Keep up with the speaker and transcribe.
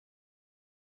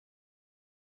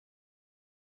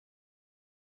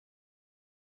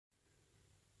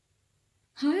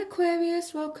Hi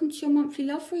Aquarius, welcome to your monthly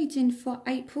love reading for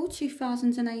April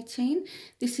 2018.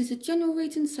 This is a general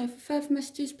reading, so for further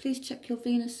messages please check your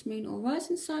Venus, Moon or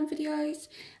Rising sign videos,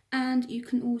 and you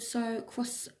can also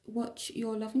cross-watch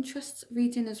your love interests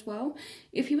reading as well.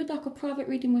 If you would like a private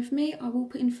reading with me, I will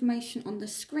put information on the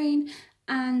screen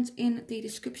and in the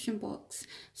description box.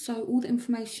 So all the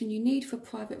information you need for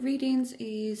private readings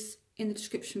is in the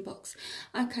description box.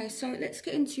 Okay, so let's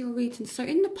get into your reading. So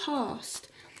in the past,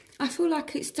 I feel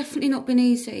like it's definitely not been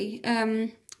easy.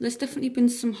 There's definitely been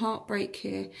some heartbreak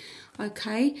here,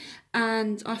 okay?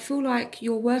 And I feel like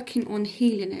you're working on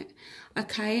healing it,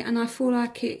 okay? And I feel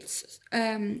like it's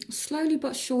slowly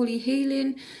but surely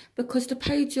healing, because the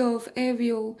page of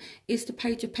Ariel is the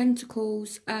page of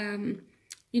Pentacles.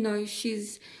 You know,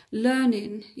 she's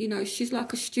learning, you know, she's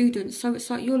like a student. So it's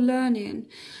like you're learning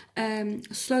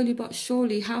slowly but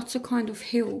surely how to kind of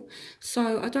heal.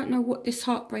 So I don't know what this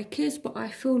heartbreak is, but I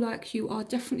feel like you are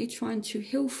definitely trying to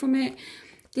heal from it.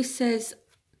 This says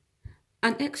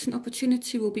an excellent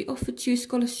opportunity will be offered to you,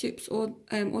 scholarships or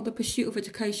the pursuit of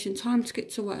education, time to get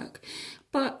to work.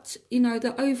 But, you know,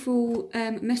 the overall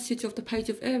message of the page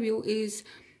of Ariel is,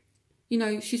 you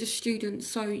know, she's a student,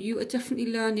 so you are definitely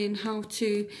learning how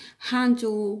to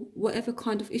handle whatever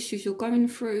kind of issues you're going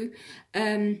through,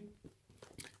 and,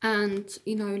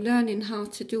 you know, learning how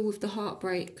to deal with the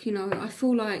heartbreak. You know, I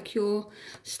feel like you're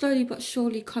slowly but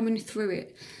surely coming through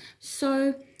it.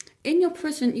 So in your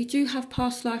present, you do have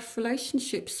past life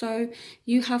relationships, so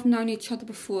you have known each other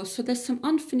before. So there's some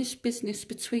unfinished business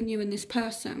between you and this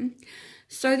person.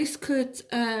 So this could,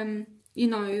 you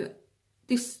know,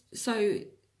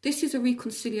 this is a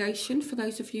reconciliation for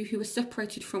those of you who are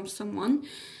separated from someone.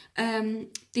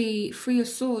 The Three of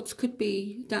Swords could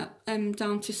be that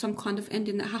down to some kind of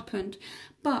ending that happened.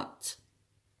 But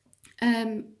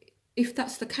if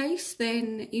that's the case,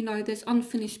 then, you know, there's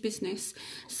unfinished business.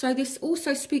 So this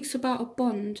also speaks about a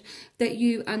bond that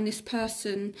you and this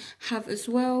person have as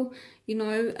well, you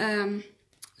know.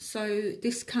 So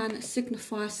this can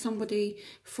signify somebody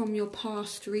from your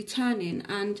past returning,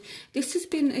 and this has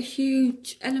been a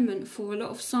huge element for a lot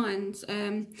of signs.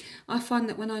 I find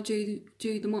that when I do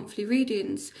the monthly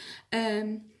readings,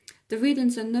 the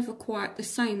readings are never quite the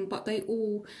same, but they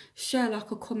all share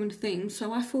like a common theme.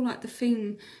 So I feel like the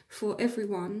theme for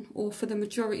everyone, or for the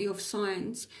majority of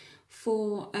signs,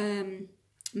 for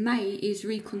May is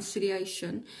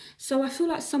reconciliation. So I feel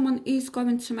like someone is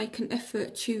going to make an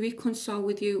effort to reconcile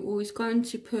with you, or is going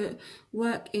to put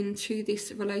work into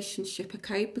this relationship,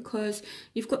 okay? Because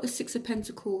you've got the Six of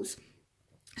Pentacles.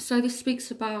 So this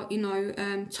speaks about, you know,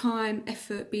 time,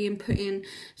 effort being put in.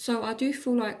 So I do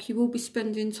feel like you will be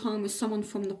spending time with someone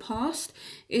from the past.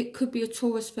 It could be a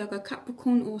Taurus, Virgo,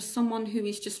 Capricorn, or someone who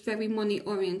is just very money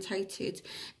orientated.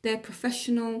 They're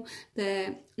professional,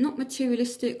 they're not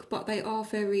materialistic, but they are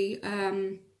very,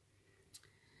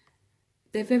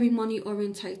 they're very money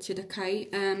orientated, okay?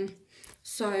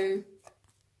 So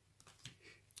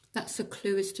that's a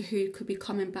clue as to who could be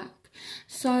coming back.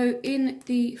 So in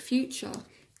the future,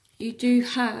 you do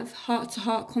have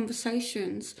heart-to-heart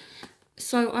conversations.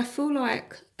 So I feel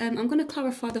like, I'm going to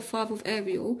clarify the Five of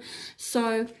Ariel.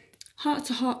 So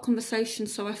heart-to-heart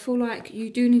conversations. So I feel like you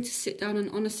do need to sit down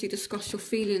and honestly discuss your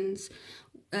feelings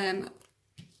to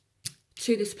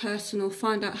this person, or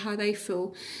find out how they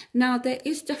feel. Now, there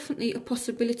is definitely a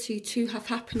possibility to have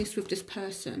happiness with this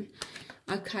person.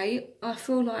 Okay, I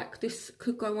feel like this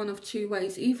could go one of two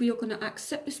ways. Either you're going to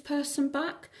accept this person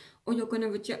back, or you're going to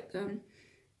reject them.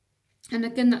 And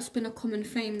again, that's been a common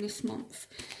theme this month.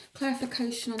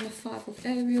 Clarification on the Five of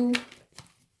Ariel.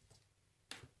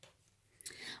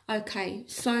 Okay,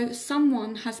 so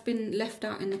someone has been left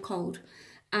out in the cold,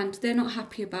 and they're not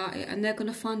happy about it, and they're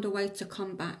going to find a way to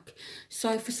come back.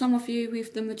 So for some of you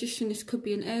with the Magician, this could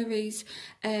be an Aries,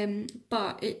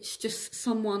 but it's just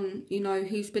someone, you know,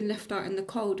 who's been left out in the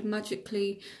cold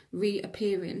magically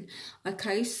reappearing.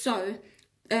 Okay, so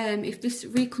if this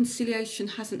reconciliation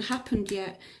hasn't happened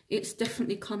yet, it's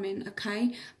definitely coming,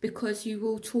 okay? Because you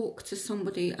will talk to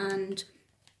somebody, and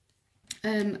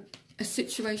a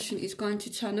situation is going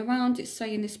to turn around. It's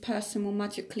saying this person will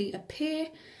magically appear.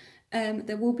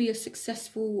 There will be a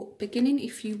successful beginning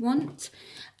if you want,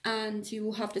 and you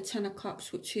will have the Ten of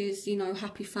Cups, which is, you know,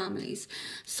 happy families.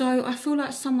 So I feel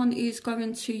like someone is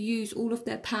going to use all of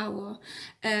their power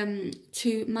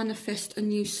to manifest a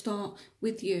new start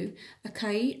with you,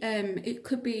 okay? It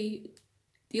could be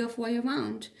the other way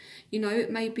around. You know, it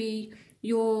may be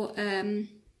you're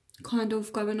kind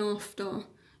of going after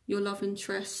your love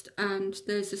interest, and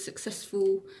there's a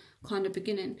successful kind of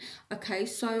beginning. Okay,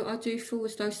 so I do feel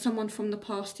as though someone from the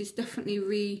past is definitely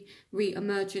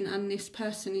re-emerging, and this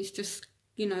person is just,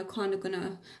 you know, kind of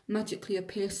gonna magically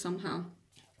appear somehow.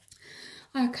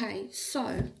 Okay,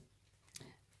 so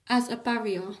as a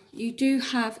barrier, you do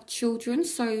have children.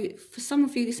 So for some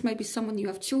of you, this may be someone you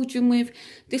have children with.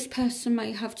 This person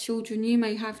may have children, you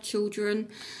may have children,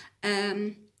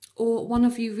 or one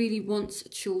of you really wants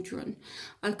children.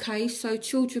 Okay, so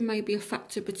children may be a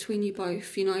factor between you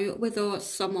both, you know, whether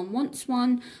someone wants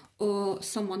one or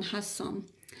someone has some.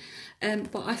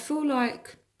 But I feel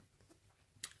like,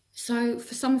 so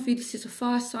for some of you, this is a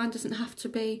fire sign, doesn't have to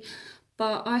be.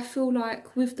 But I feel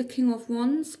like with the King of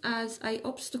Wands as a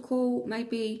obstacle,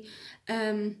 maybe,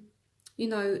 you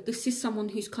know, this is someone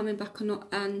who's coming back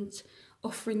and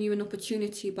offering you an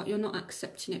opportunity, but you're not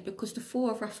accepting it, because the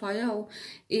Four of Raphael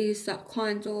is that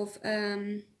kind of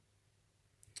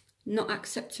not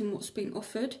accepting what's been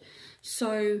offered.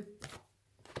 So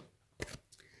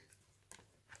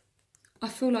I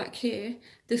feel like here,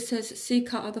 this says,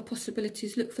 seek out other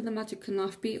possibilities, look for the magic in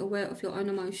life, be aware of your own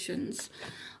emotions.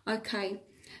 Okay,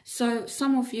 so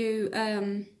some of you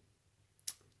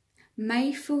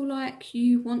may feel like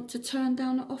you want to turn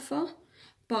down an offer,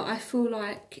 but I feel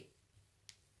like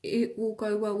it will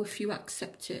go well if you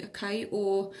accept it, okay?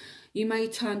 Or you may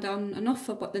turn down an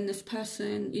offer, but then this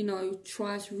person, you know,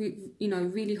 tries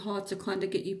really hard to kind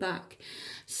of get you back.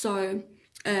 So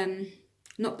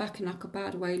not back in like a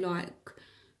bad way, like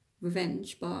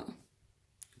revenge, but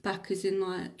back as in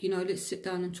like, you know, let's sit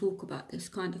down and talk about this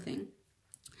kind of thing.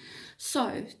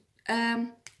 So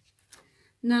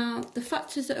now the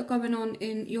factors that are going on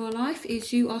in your life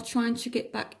is you are trying to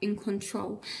get back in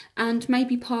control, and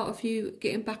maybe part of you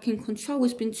getting back in control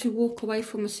has been to walk away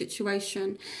from a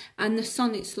situation. And the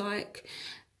Sun, it's like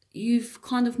you've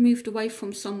kind of moved away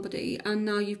from somebody and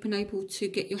now you've been able to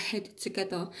get your head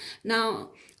together.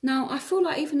 Now I feel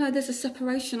like even though there's a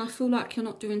separation, I feel like you're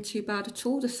not doing too bad at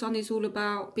all. The Sun is all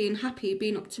about being happy,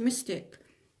 being optimistic.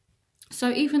 So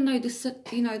even though this,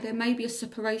 you know, there may be a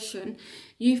separation,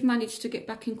 you've managed to get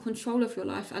back in control of your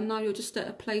life, and now you're just at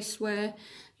a place where,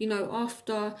 you know,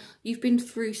 after you've been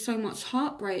through so much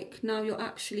heartbreak, now you're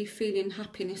actually feeling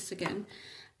happiness again.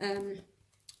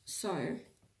 So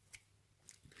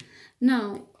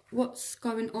now what's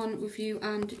going on with you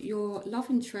and your love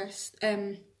interest?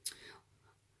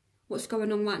 What's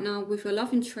going on right now with your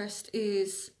love interest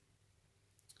is,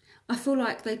 I feel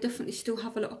like they definitely still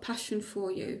have a lot of passion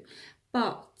for you.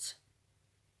 But,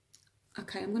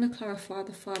 okay, I'm going to clarify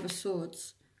the Five of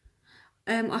Swords.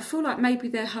 I feel like maybe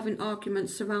they're having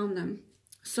arguments around them.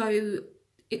 So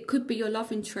it could be your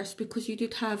love interest, because you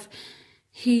did have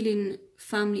healing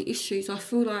family issues. I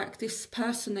feel like this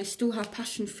person, they still have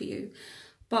passion for you,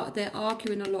 but they're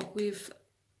arguing a lot with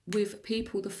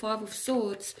people. The Five of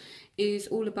Swords is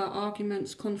all about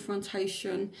arguments,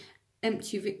 confrontation,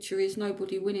 empty victories,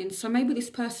 nobody winning. So maybe this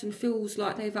person feels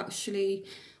like they've actually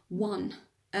won.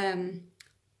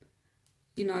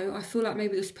 You know, I feel like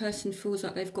maybe this person feels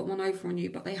like they've got one over on you,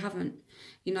 but they haven't.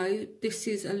 You know, this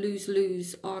is a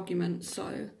lose-lose argument.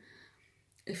 So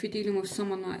if you're dealing with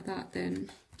someone like that, then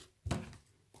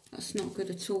that's not good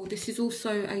at all. This is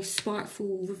also a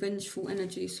spiteful, revengeful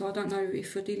energy. So I don't know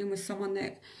if you're dealing with someone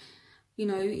that, you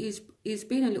know, is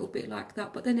being a little bit like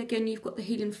that. But then again, you've got the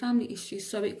healing family issues,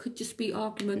 so it could just be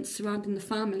arguments surrounding the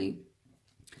family.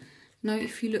 Now,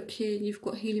 if you look here, you've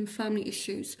got healing family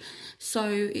issues. So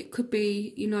it could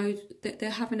be, you know, that they're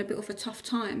having a bit of a tough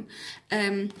time.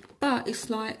 But it's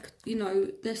like, you know,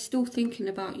 they're still thinking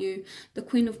about you. The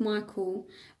Queen of Michael,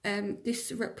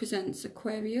 this represents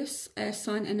Aquarius, air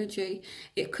sign energy.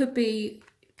 It could be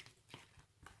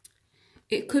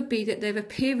that they're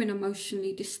appearing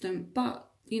emotionally distant, but,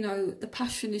 you know, the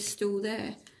passion is still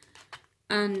there.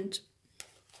 And,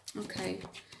 okay,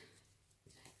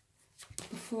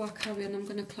 before I carry on, I'm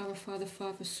going to clarify the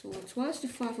Five of Swords. Why is the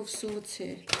Five of Swords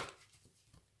here?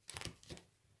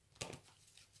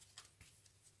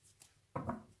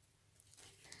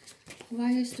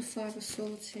 Why is the Five of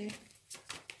Swords here?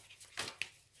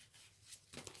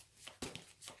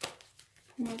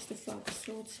 Why is the Five of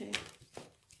Swords here?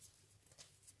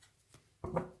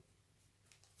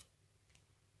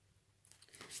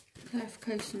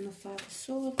 Clarification on the Five of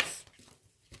Swords.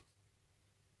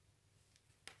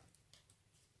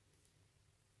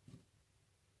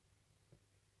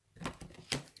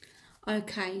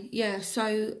 Okay, yeah,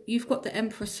 so you've got the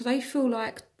Empress. So they feel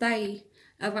like they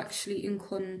are actually in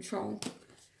control,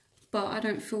 but I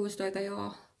don't feel as though they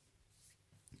are.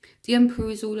 The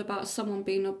Emperor is all about someone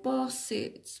being a boss.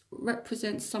 It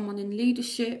represents someone in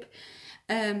leadership.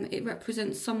 It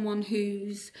represents someone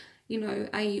who's, you know,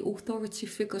 a authority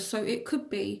figure. So it could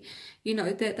be, you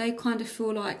know, that they kind of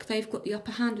feel like they've got the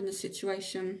upper hand in the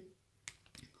situation.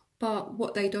 But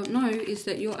what they don't know is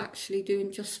that you're actually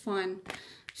doing just fine.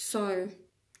 So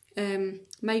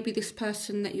maybe this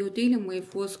person that you're dealing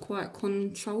with was quite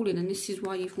controlling, and this is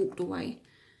why you've walked away.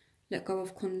 Let go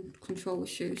of control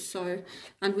issues. So,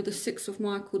 and with the Six of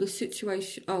Michael, the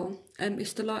situation,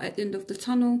 it's the light at the end of the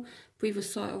tunnel. Breathe a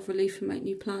sigh of relief and make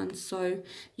new plans. So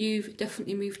you've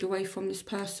definitely moved away from this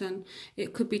person.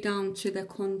 It could be down to their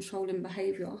controlling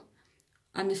behaviour,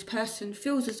 and this person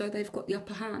feels as though they've got the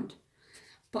upper hand.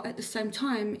 But at the same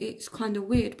time, it's kind of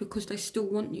weird because they still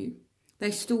want you.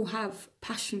 They still have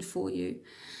passion for you.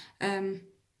 And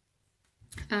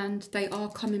they are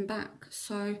coming back.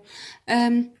 So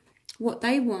what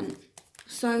they want.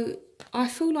 So I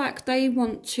feel like they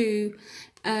want to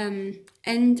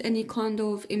end any kind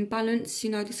of imbalance, you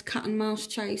know, this cat and mouse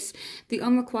chase. The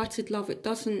unrequited love, it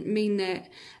doesn't mean that,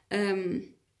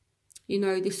 you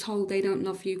know, this whole they don't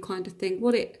love you kind of thing.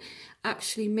 What it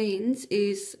actually means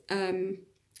is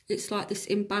it's like this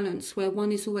imbalance where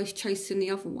one is always chasing the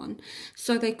other one.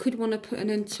 So they could want to put an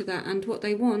end to that. And what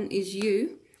they want is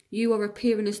you. You are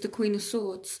appearing as the Queen of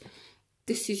Swords.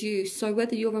 This is you. So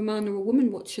whether you're a man or a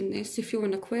woman watching this, if you're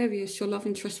an Aquarius, your love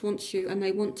interest wants you and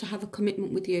they want to have a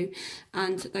commitment with you,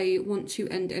 and they want to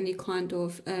end any kind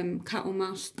of cat or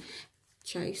mouse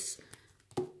chase.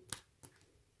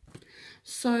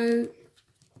 So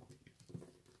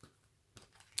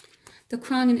the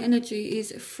crowning energy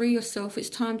is free yourself. It's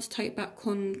time to take back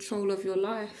control of your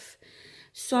life.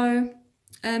 So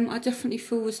I definitely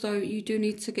feel as though you do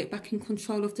need to get back in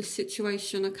control of the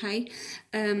situation, okay?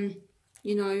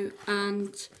 You know,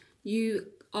 and you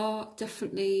are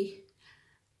definitely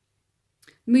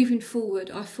moving forward.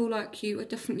 I feel like you are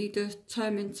definitely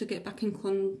determined to get back in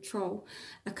control,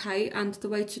 okay? And the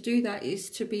way to do that is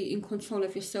to be in control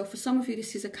of yourself. For some of you,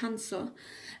 this is a Cancer.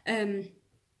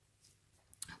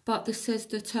 But this says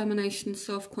determination,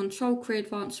 self-control, career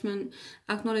advancement,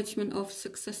 acknowledgement of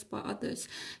success by others.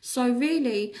 So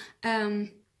really,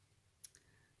 I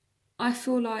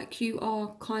feel like you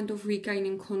are kind of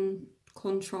regaining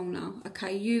control now,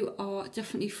 okay? You are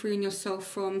definitely freeing yourself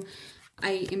from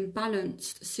a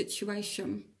imbalanced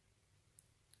situation.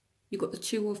 You've got the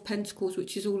Two of Pentacles,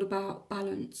 which is all about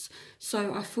balance.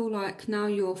 So I feel like now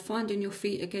you're finding your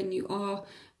feet again. You are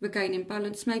regaining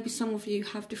balance. Maybe some of you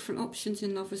have different options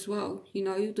in love as well. You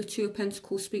know, the Two of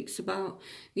Pentacles speaks about,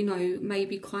 you know,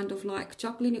 maybe kind of like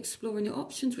juggling, exploring your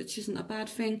options, which isn't a bad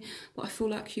thing. But I feel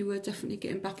like you were definitely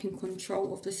getting back in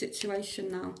control of the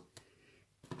situation now.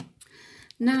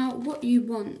 Now, what you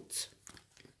want,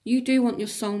 you do want your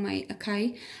soulmate,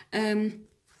 okay?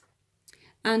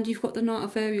 And you've got the Knight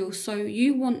of Ariel, so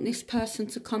you want this person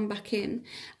to come back in,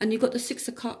 and you've got the Six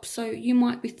of Cups, so you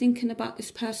might be thinking about this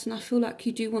person. I feel like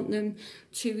you do want them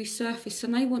to resurface,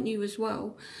 and they want you as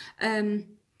well,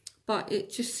 but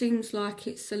it just seems like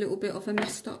it's a little bit of a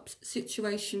messed up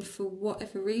situation for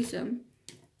whatever reason.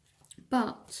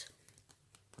 But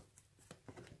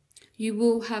you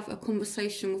will have a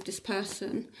conversation with this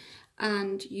person,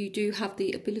 and you do have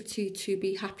the ability to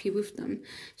be happy with them.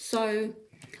 So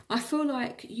I feel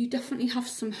like you definitely have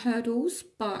some hurdles,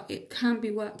 but it can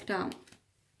be worked out.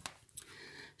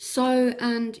 So,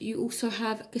 and you also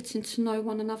have getting to know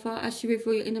one another. As you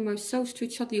reveal your innermost selves to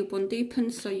each other, your bond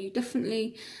deepens. So you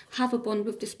definitely have a bond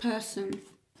with this person.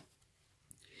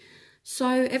 So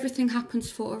everything happens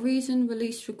for a reason.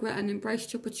 Release regret and embrace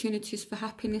the opportunities for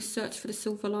happiness. Search for the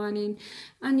silver lining.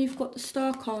 And you've got the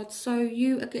Star card. So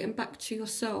you are getting back to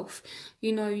yourself.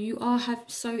 You know, you are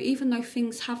so even though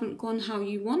things haven't gone how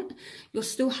you want, you're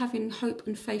still having hope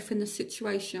and faith in the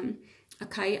situation.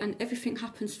 Okay, and everything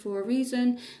happens for a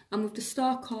reason. And with the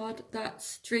Star card,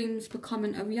 that's dreams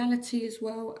becoming a reality as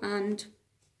well. And,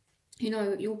 you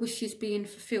know, your wishes being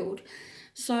fulfilled.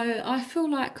 So I feel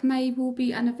like May will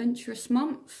be an adventurous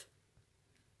month.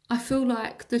 I feel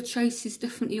like the chase is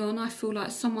definitely on. I feel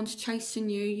like someone's chasing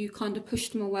you. You kind of push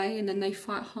them away and then they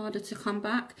fight harder to come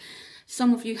back.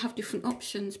 Some of you have different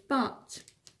options, but,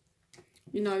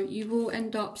 you know, you will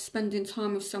end up spending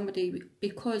time with somebody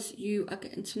because you are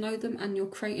getting to know them and you're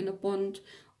creating a bond,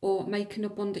 or making a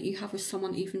bond that you have with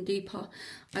someone even deeper,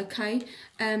 okay?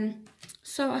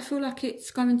 So I feel like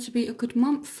it's going to be a good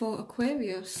month for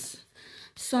Aquarius.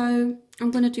 So I'm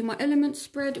going to do my element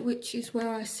spread, which is where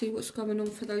I see what's going on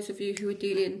for those of you who are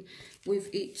dealing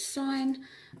with each sign.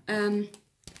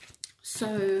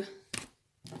 So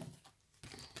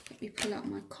let me pull out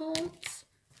my cards.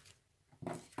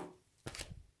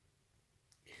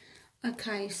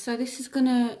 Okay, so this is going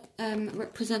to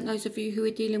represent those of you who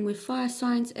are dealing with fire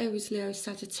signs: Aries, Leo,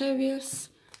 Sagittarius,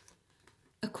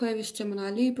 Aquarius,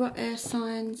 Gemini, Libra, air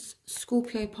signs,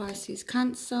 Scorpio, Pisces,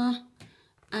 Cancer,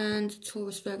 and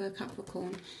Taurus, Virgo,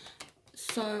 Capricorn.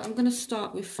 So I'm going to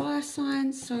start with fire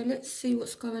signs. So let's see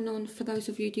what's going on for those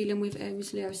of you dealing with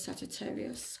Aries, Leo,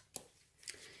 Sagittarius.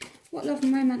 What love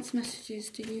and romance messages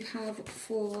do you have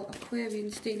for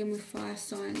Aquarians dealing with fire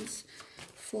signs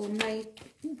for May?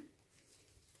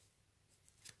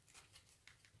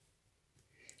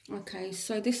 Okay,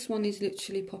 so this one is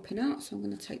literally popping out, so I'm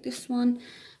going to take this one.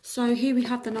 So here we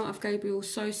have the Knight of Gabriel.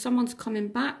 So someone's coming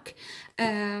back.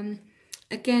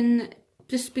 Again,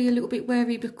 just be a little bit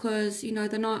wary because, you know,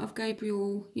 the Knight of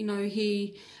Gabriel, you know,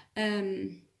 he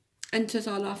enters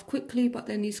our life quickly, but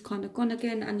then he's kind of gone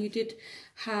again. And you did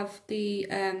have the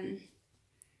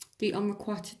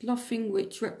unrequited loving,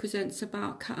 which represents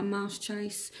about cat and mouse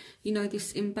chase, you know,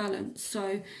 this imbalance.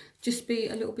 So just be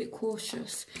a little bit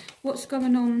cautious. What's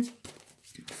going on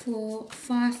for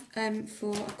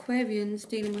for Aquarians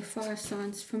dealing with fire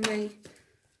signs for me?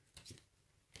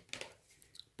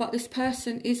 But this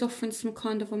person is offering some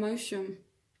kind of emotion.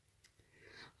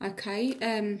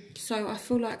 Okay, so I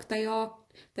feel like they are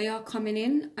coming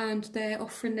in and they're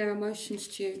offering their emotions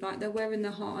to you, like they're wearing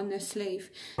their heart on their sleeve.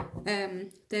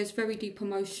 There's very deep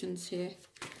emotions here.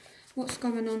 What's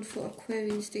going on for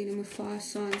Aquarians dealing with fire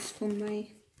signs for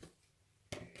May?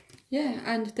 Yeah,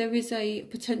 and there is a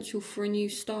potential for a new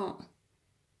start.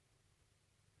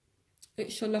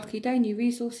 It's your lucky day, new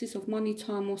resources of money,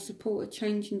 time or support, a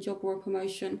change in job or a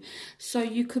promotion. So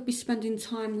you could be spending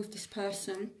time with this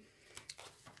person.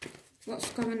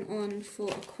 What's going on for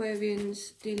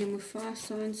Aquarians dealing with fire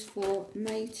signs for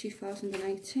May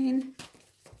 2018?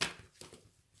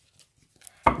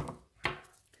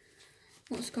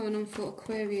 What's going on for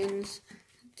Aquarians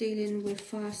dealing with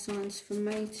fire signs for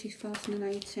May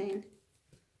 2018?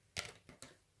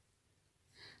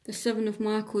 The Seven of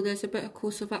Michael, there's a better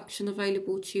course of action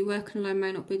available to you. Working alone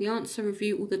may not be the answer.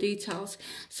 Review all the details.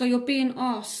 So you're being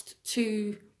asked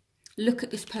to look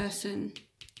at this person.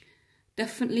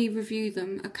 Definitely review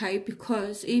them, okay?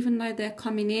 Because even though they're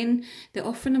coming in, they're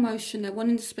offering emotion, they're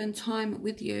wanting to spend time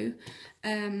with you.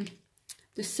 The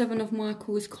Seven of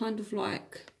Michael is kind of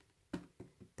like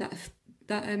that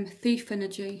thief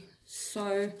energy.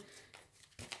 So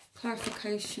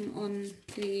clarification on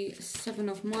the Seven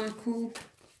of Michael.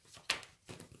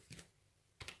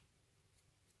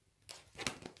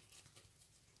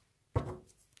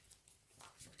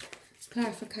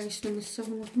 Clarification on the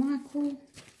Seven of Michael.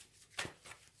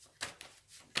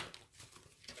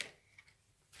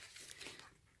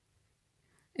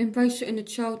 Embrace your inner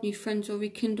child, new friends or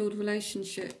rekindled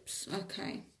relationships.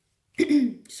 Okay.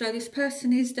 So this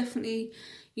person is definitely,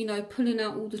 you know, pulling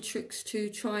out all the tricks to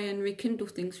try and rekindle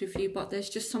things with you, but there's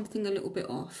just something a little bit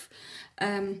off.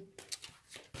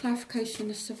 Clarification on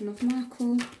the Seven of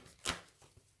Michael.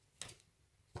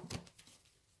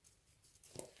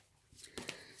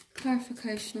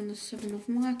 Clarification on the Seven of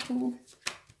Michael.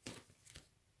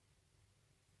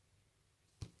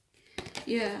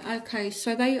 Yeah, okay,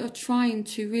 so they are trying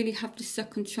to really have the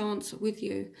second chance with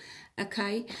you,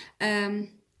 okay?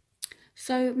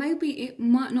 So maybe it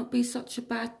might not be such a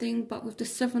bad thing, but with the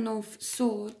Seven of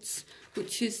Swords,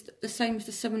 which is the same as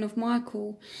the Seven of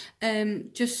Michael,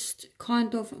 just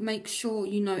kind of make sure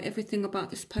you know everything about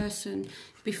this person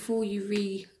before you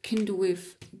rekindle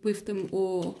with them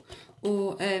or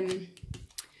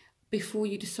before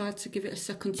you decide to give it a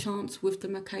second chance with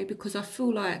them, okay? Because I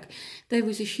feel like there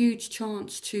is a huge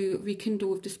chance to rekindle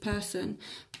with this person,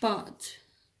 but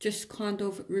just kind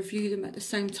of review them at the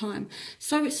same time.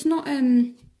 So it's not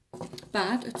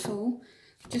bad at all,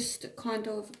 just kind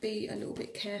of be a little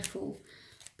bit careful.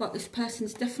 But this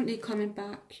person's definitely coming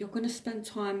back. You're going to spend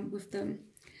time with them,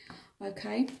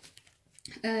 okay?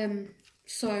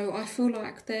 So I feel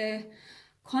like they're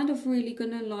kind of really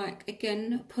gonna, like,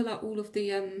 again, pull out all of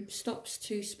the stops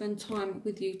to spend time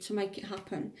with you to make it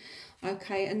happen,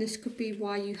 okay? And this could be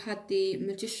why you had the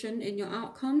Magician in your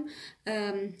outcome.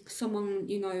 Someone,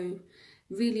 you know,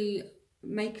 really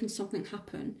making something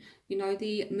happen. You know,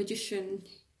 the Magician,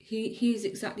 he is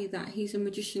exactly that. He's a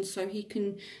magician, so he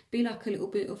can be like a little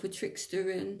bit of a trickster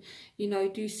and, you know,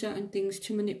 do certain things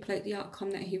to manipulate the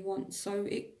outcome that he wants.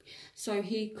 So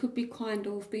he could be kind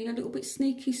of being a little bit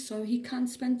sneaky, so he can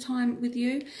spend time with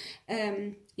you.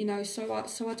 You know, so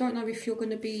I don't know if you're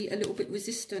going to be a little bit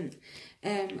resistant,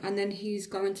 and then he's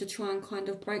going to try and kind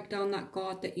of break down that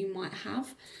guard that you might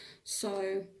have.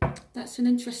 So that's an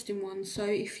interesting one. So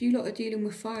if you lot are dealing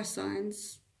with fire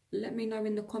signs, let me know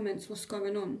in the comments what's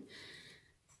going on.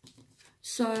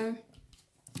 So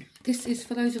this is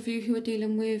for those of you who are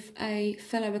dealing with a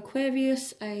fellow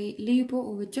Aquarius, a Libra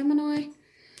or a Gemini.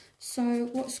 So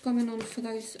what's going on for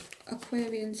those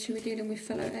Aquarians who are dealing with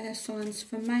fellow air signs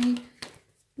for May?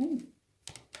 Ooh.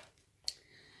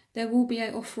 there will be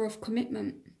an offer of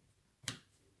commitment.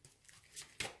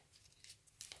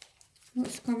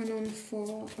 What's going on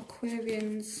for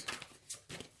Aquarians?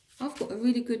 I've got a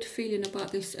really good feeling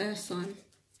about this air sign.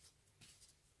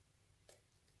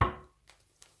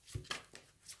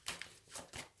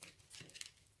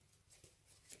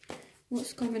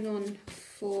 What's going on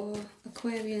for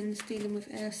Aquarians dealing with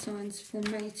air signs for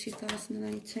May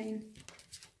 2018?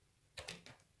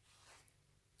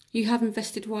 You have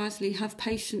invested wisely, have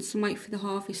patience and wait for the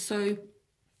harvest. So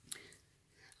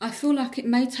I feel like it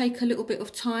may take a little bit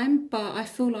of time, but I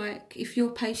feel like if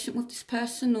you're patient with this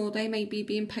person, or they may be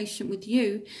being patient with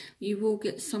you, you will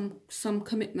get some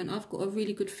commitment. I've got a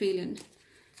really good feeling.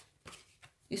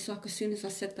 It's like as soon as I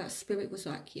said that, Spirit was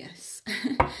like, yes.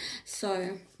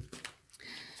 So,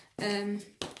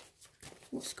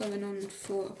 what's going on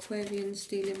for Aquarians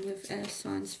dealing with air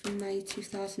signs for May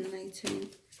 2018?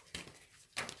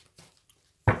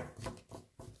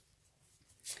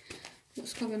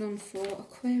 What's going on for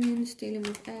Aquarians dealing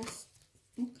with air?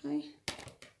 Okay.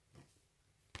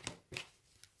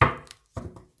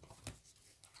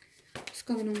 What's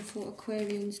going on for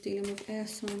Aquarians dealing with air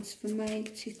signs for May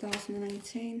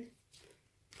 2018?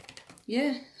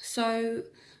 Yeah, so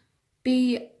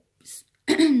be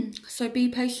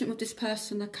patient with this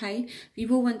person, okay? You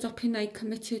will end up in a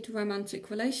committed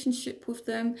romantic relationship with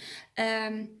them,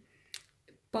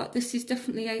 but this is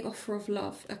definitely an offer of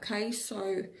love, okay?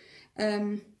 So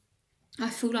I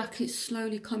feel like it's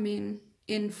slowly coming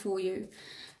in for you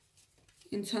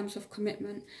in terms of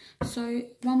commitment. So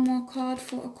one more card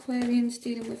for Aquarians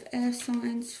dealing with air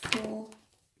signs for,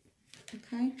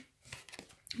 okay.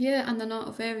 Yeah, and the Knight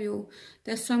of Ariel.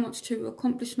 There's so much to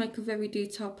accomplish, make a very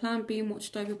detailed plan, being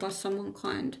watched over by someone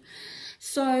kind.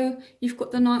 So you've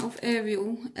got the Knight of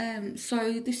Ariel.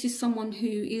 So this is someone who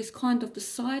is kind of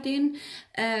deciding.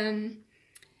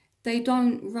 They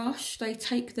don't rush, they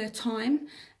take their time.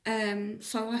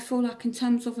 So I feel like in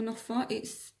terms of an offer,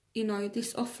 it's, you know,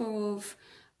 this offer of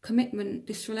commitment,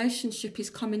 this relationship is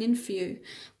coming in for you.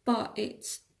 But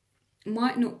it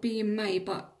might not be in May,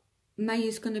 but May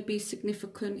is going to be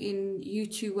significant in you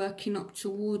two working up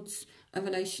towards a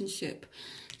relationship.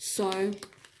 So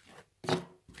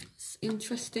it's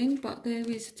interesting, but there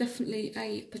is definitely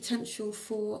a potential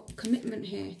for commitment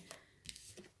here.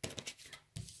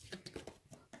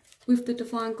 With the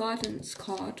Divine Guidance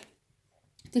card,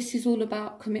 this is all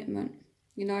about commitment.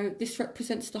 You know, this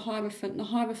represents the Hierophant. The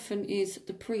Hierophant is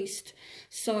the priest.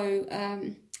 So,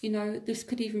 you know, this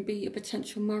could even be a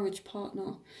potential marriage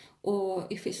partner. Or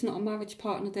if it's not a marriage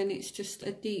partner, then it's just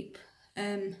a deep,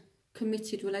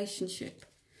 committed relationship.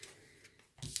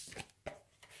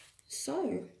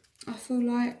 So, I feel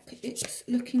like it's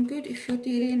looking good if you're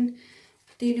dealing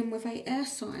with an air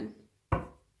sign.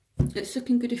 It's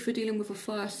looking good if you're dealing with a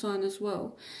fire sign as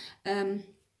well.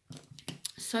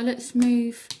 So let's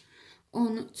move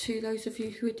on to those of you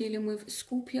who are dealing with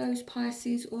Scorpios,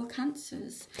 Pisces or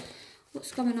Cancers.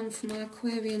 What's going on for my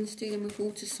Aquarians dealing with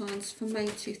water signs for May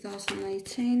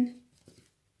 2018?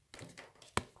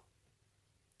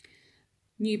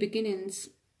 New beginnings.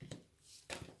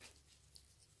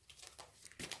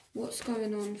 What's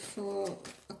going on for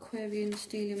Aquarians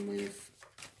dealing with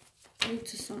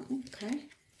water sign? Okay.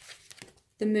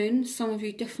 The Moon. Some of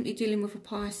you definitely dealing with a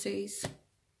Pisces.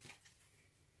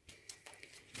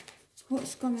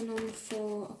 What's going on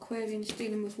for Aquarians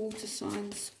dealing with water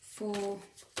signs for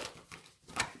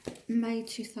May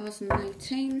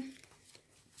 2018?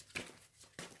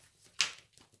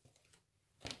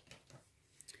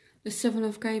 The Seven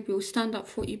of Gabriel. Stand up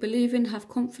for what you believe in, have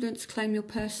confidence, claim your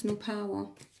personal power.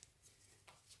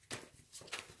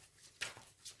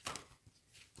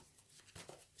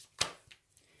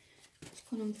 What's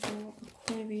going on for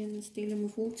Aquarians dealing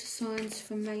with water signs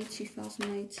for May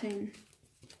 2018?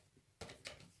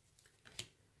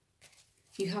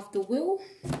 You have the Will.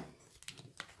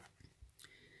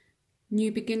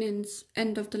 New beginnings,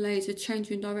 end of delays, a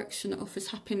change in direction that offers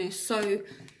happiness. So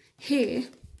here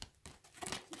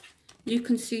you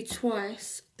can see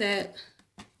twice that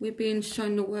we're being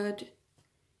shown the word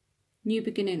new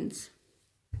beginnings.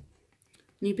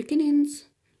 New beginnings,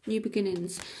 new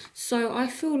beginnings. So I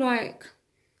feel like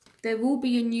there will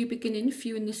be a new beginning for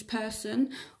you and this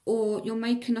person, or you're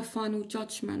making a final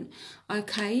judgment.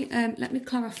 Okay, let me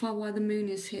clarify why the Moon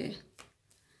is here.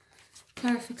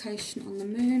 Clarification on the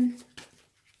Moon.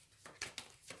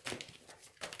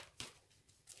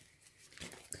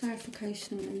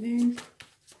 Clarification on the Moon.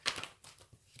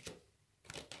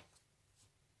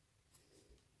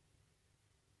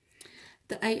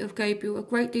 The Eight of Gabriel. A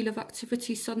great deal of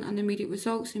activity, sudden and immediate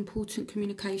results, important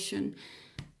communication.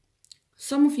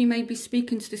 some of you may be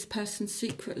speaking to this person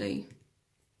secretly,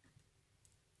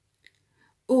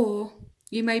 or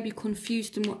you may be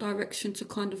confused in what direction to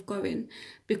kind of go in,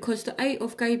 because the 8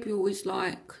 of Gabriel is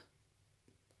like,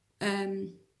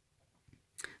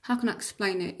 how can I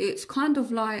explain it? It's kind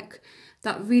of like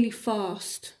that really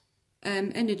fast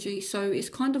energy. So it's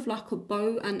kind of like a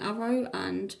bow and arrow,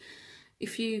 and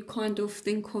if you kind of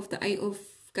think of the 8 of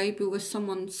Gabriel as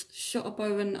someone's shot a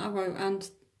bow and arrow, and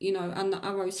you know, and the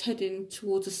arrow's heading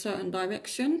towards a certain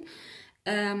direction,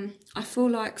 I feel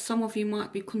like some of you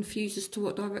might be confused as to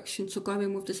what direction to go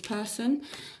in with this person,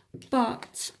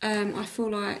 but I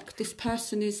feel like this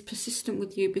person is persistent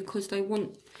with you because they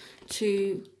want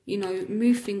to, you know,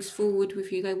 move things forward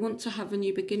with you. They want to have a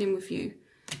new beginning with you.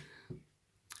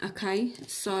 Okay,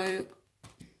 so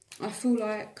I feel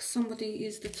like somebody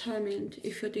is determined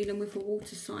if you're dealing with a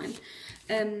water sign.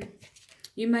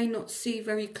 You may not see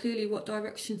very clearly what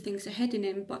direction things are heading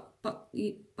in, but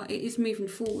it is moving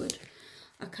forward.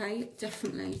 Okay,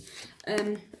 definitely.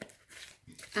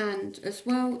 And as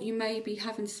well, you may be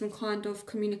having some kind of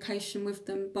communication with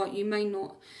them, but you may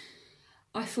not.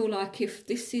 I feel like if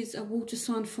this is a water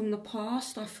sign from the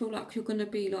past, I feel like you're going to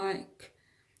be like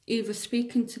either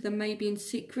speaking to them maybe in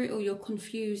secret, or you're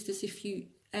confused as if you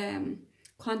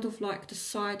kind of like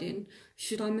deciding,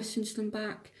 should I message them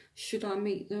back? Should I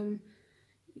meet them?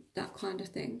 That kind of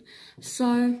thing.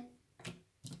 So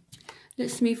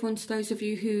let's move on to those of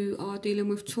you who are dealing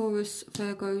with Taurus,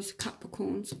 Virgos,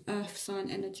 Capricorns, Earth sign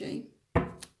energy.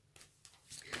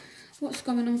 What's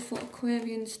going on for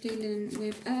Aquarians dealing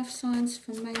with Earth signs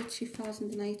from May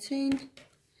 2018?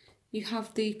 You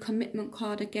have the commitment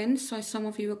card again. So some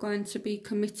of you are going to be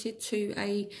committed to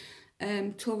a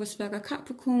Taurus, Virgo,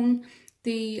 Capricorn.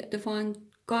 The Divine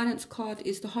Guidance card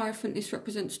is the Hierophant. This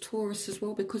represents Taurus as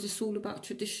well, because it's all about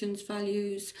traditions,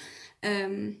 values.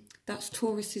 That's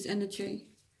Taurus's energy.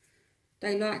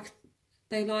 They like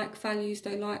values,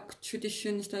 they like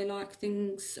traditions, they like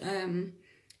things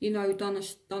you know, done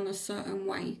a certain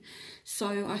way.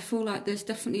 So I feel like there's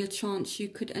definitely a chance you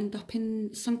could end up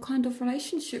in some kind of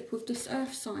relationship with this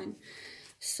Earth sign.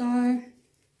 So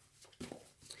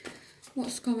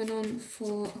what's going on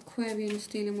for Aquarians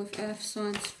dealing with Earth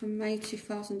signs from May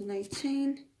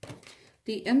 2018?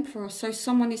 The Emperor. So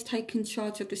someone is taking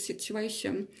charge of the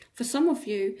situation. For some of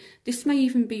you, this may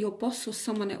even be your boss or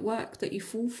someone at work that you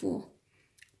fall for.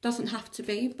 Doesn't have to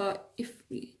be, but if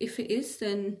it is,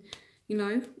 then you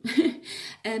know.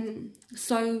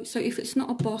 So if it's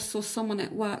not a boss or someone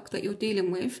at work that you're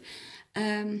dealing with,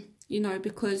 you know,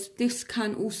 because this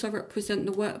can also represent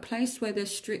the workplace where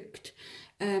there's strict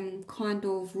kind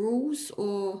of rules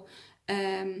or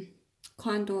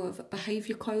kind of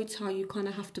behaviour codes, how you kind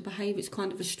of have to behave. It's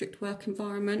kind of a strict work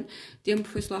environment. The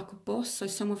Emperor is like a boss, so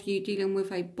some of you dealing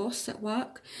with a boss at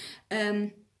work.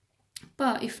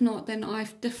 But if not, then I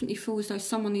definitely feel as though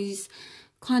someone is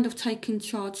kind of taking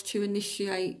charge to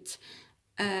initiate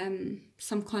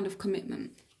some kind of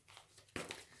commitment.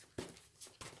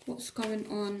 What's going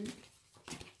on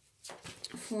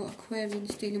for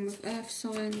Aquarians dealing with Earth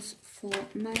signs for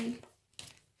May?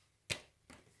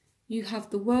 You have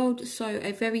the World, so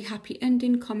a very happy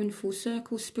ending, coming full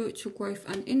circle, spiritual growth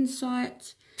and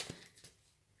insight.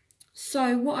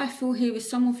 So what I feel here is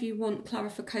some of you want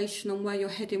clarification on where you're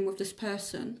heading with this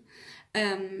person.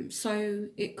 So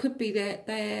it could be that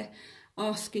they're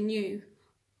asking you,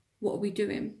 what are we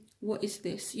doing? What is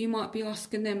this? You might be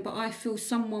asking them, but I feel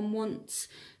someone wants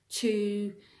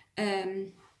to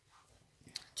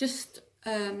just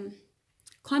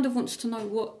kind of wants to know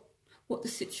what the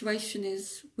situation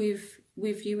is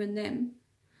with you and them.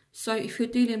 So if you're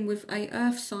dealing with a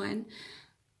Earth sign,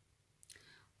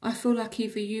 I feel like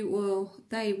either you or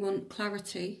they want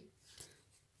clarity.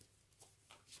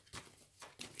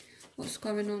 What's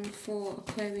going on for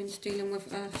Aquarians dealing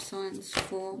with Earth signs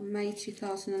for May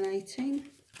 2018?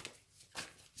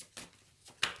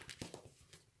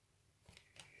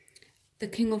 The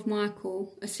King of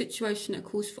Michael, a situation that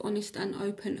calls for honest and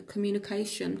open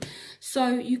communication. So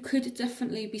you could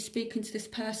definitely be speaking to this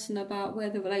person about where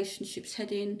the relationship's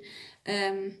heading,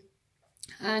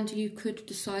 and you could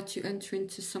decide to enter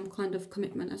into some kind of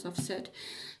commitment, as I've said.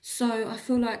 So I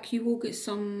feel like you will get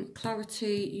some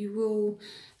clarity. You will,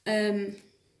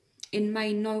 in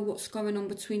May, know what's going on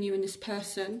between you and this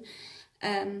person,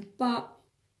 but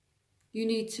you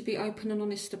need to be open and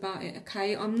honest about it,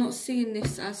 okay? I'm not seeing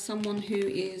this as someone who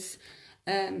is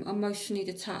emotionally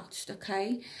detached,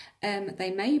 okay?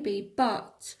 They may be,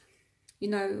 but, you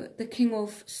know, the King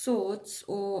of Swords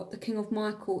or the King of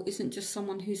Michael isn't just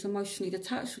someone who's emotionally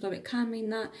detached, although it can mean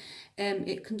that.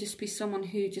 It can just be someone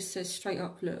who just says straight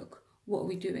up, look, what are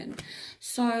we doing?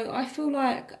 So I feel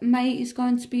like May is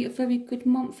going to be a very good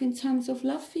month in terms of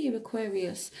love for you,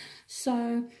 Aquarius.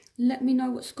 So let me know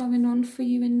what's going on for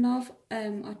you in love.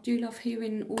 I do love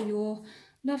hearing all your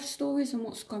love stories and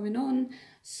what's going on.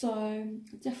 So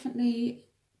definitely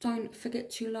don't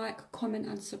forget to like, comment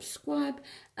and subscribe.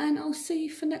 And I'll see you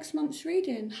for next month's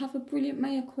reading. Have a brilliant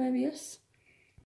May, Aquarius.